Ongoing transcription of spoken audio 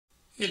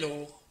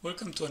Hello,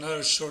 welcome to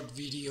another short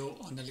video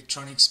on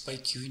electronics by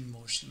Q in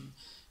Motion.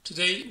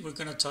 Today we're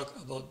going to talk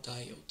about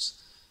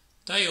diodes.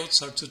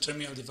 Diodes are two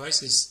terminal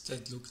devices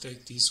that look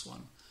like this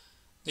one.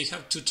 They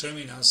have two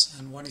terminals,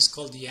 and one is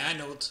called the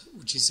anode,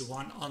 which is the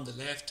one on the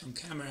left on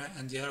camera,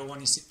 and the other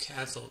one is the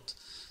cathode.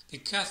 The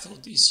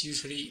cathode is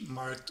usually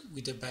marked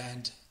with a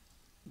band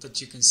that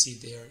you can see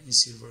there in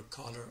silver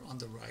color on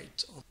the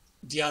right.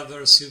 The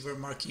other silver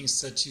markings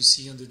that you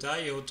see on the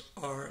diode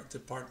are the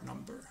part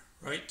number.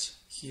 Right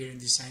here in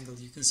this angle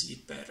you can see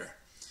it better.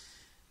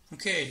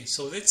 Okay,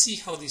 so let's see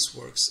how this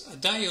works. A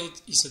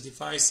diode is a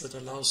device that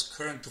allows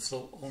current to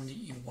flow only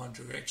in one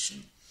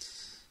direction.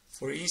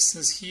 For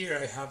instance, here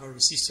I have a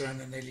resistor and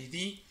an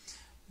LED.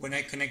 When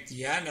I connect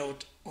the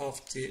anode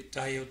of the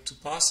diode to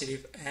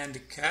positive and the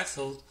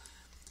cathode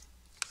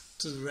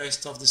to the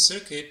rest of the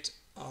circuit,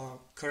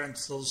 current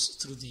flows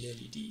through the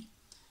LED.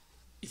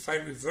 If I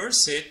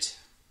reverse it,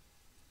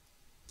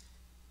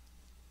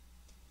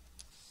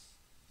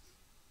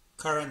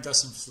 current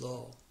doesn't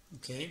flow.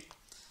 Okay,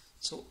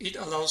 so it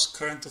allows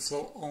current to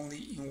flow only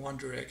in one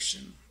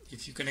direction.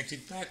 If you connect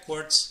it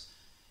backwards,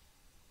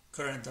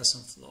 current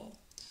doesn't flow.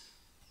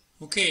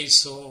 Okay,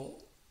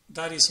 so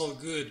that is all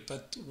good,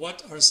 but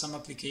what are some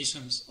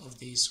applications of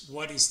this?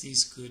 What is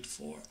this good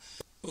for?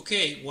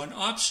 Okay, one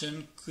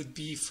option could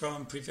be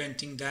from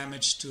preventing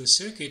damage to a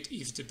circuit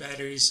if the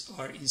batteries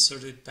are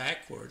inserted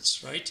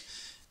backwards, right?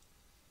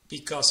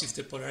 Because if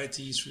the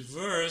polarity is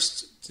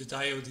reversed, the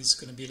diode is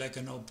going to be like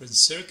an open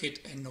circuit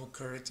and no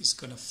current is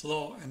going to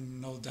flow and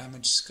no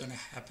damage is going to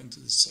happen to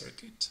the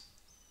circuit.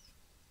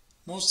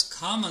 Most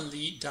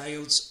commonly,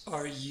 diodes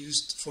are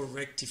used for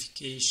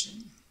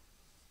rectification.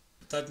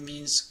 That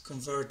means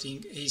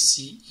converting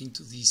AC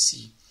into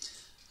DC.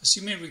 As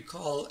you may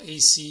recall,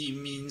 AC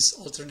means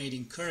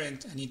alternating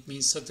current, and it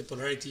means that the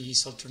polarity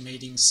is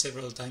alternating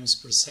several times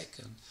per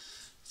second.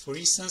 For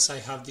instance, I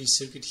have this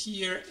circuit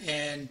here,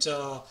 and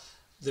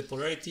the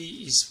polarity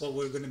is what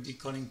we're going to be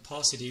calling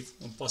positive,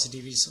 when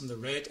positive is on the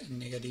red and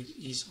negative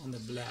is on the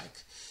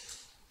black.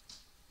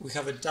 We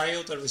have a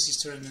diode, a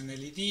resistor, and an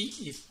LED.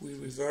 If we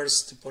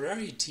reverse the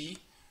polarity,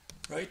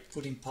 right,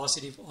 putting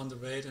positive on the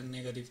red and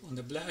negative on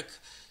the black,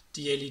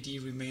 the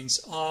LED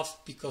remains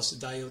off because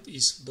the diode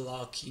is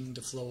blocking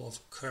the flow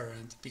of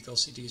current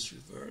because it is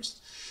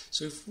reversed.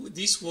 So if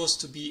this was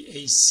to be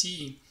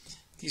AC,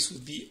 this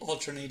would be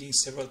alternating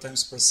several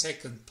times per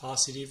second.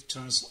 Positive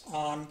turns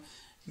on,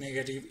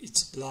 negative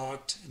it's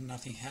blocked and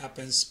nothing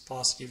happens,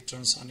 positive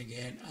turns on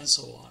again, and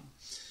so on.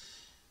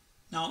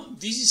 Now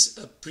this is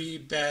a pretty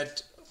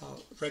bad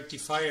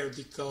rectifier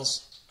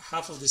because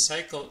half of the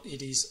cycle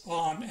it is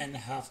on and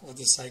half of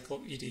the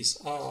cycle it is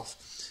off.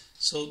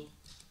 So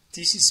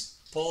this is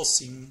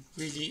pulsing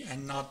really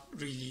and not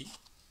really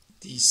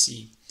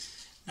DC.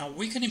 Now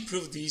we can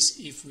improve this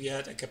if we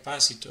add a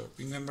capacitor.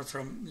 Remember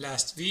from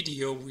last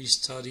video we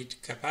studied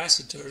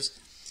capacitors,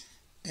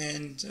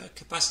 and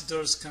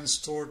capacitors can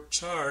store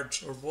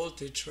charge or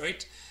voltage,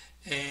 right?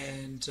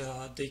 And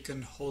they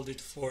can hold it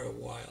for a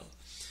while.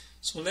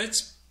 So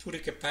let's put a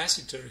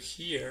capacitor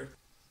here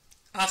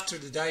after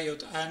the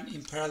diode and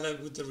in parallel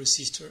with the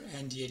resistor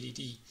and the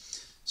LED.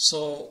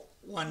 So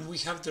when we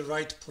have the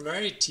right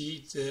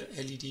polarity, the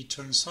LED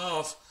turns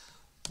off.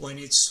 When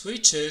it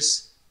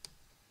switches,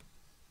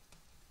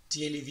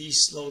 the LED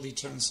slowly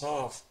turns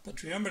off.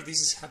 But remember,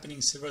 this is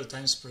happening several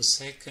times per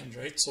second,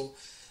 right? So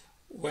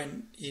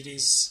when it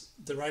is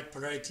the right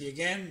polarity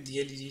again,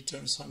 the LED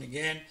turns on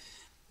again,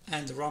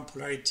 and the wrong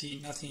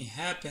polarity, nothing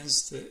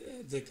happens.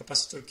 The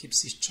capacitor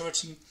keeps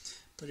discharging,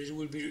 but it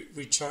will be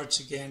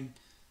recharged again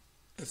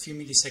a few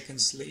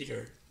milliseconds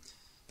later.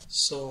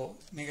 So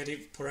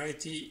negative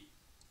polarity,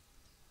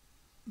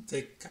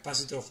 the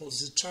capacitor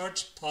holds the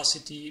charge.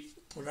 Positive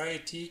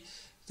polarity,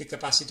 the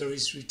capacitor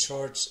is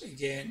recharged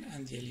again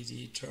and the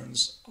LED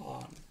turns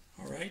on.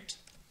 All right.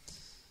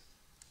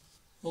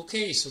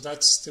 Okay, so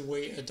that's the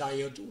way a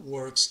diode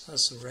works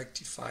as a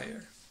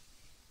rectifier.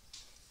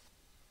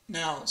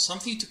 Now,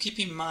 something to keep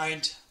in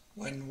mind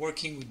when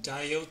working with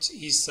diodes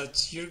is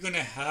that you're going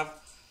to have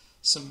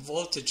some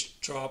voltage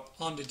drop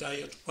on the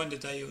diode when the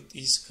diode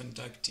is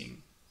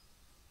conducting.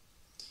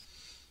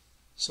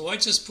 So I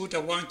just put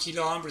a 1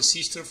 kilo ohm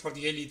resistor for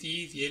the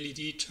LED. The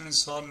LED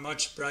turns on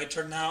much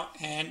brighter now,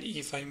 and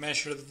if I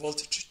measure the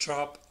voltage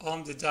drop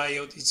on the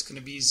diode, it's going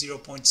to be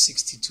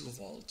 0.62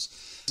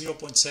 volts.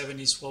 0.7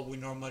 is what we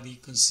normally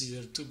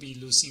consider to be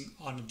losing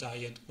on a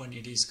diode when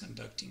it is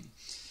conducting.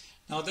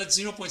 Now that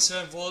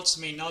 0.7 volts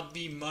may not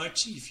be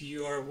much if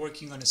you are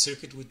working on a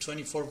circuit with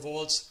 24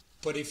 volts,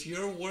 but if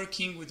you're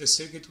working with a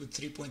circuit with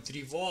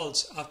 3.3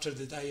 volts, after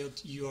the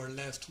diode you are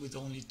left with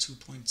only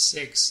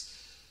 2.6.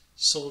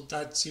 So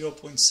that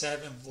 0.7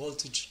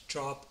 voltage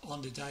drop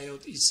on the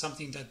diode is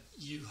something that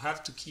you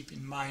have to keep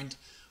in mind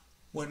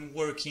when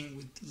working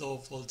with low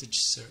voltage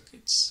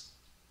circuits.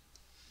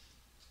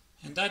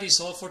 And that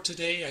is all for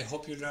today. I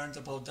hope you learned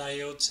about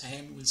diodes,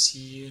 and we'll see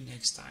you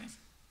next time.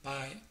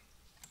 Bye.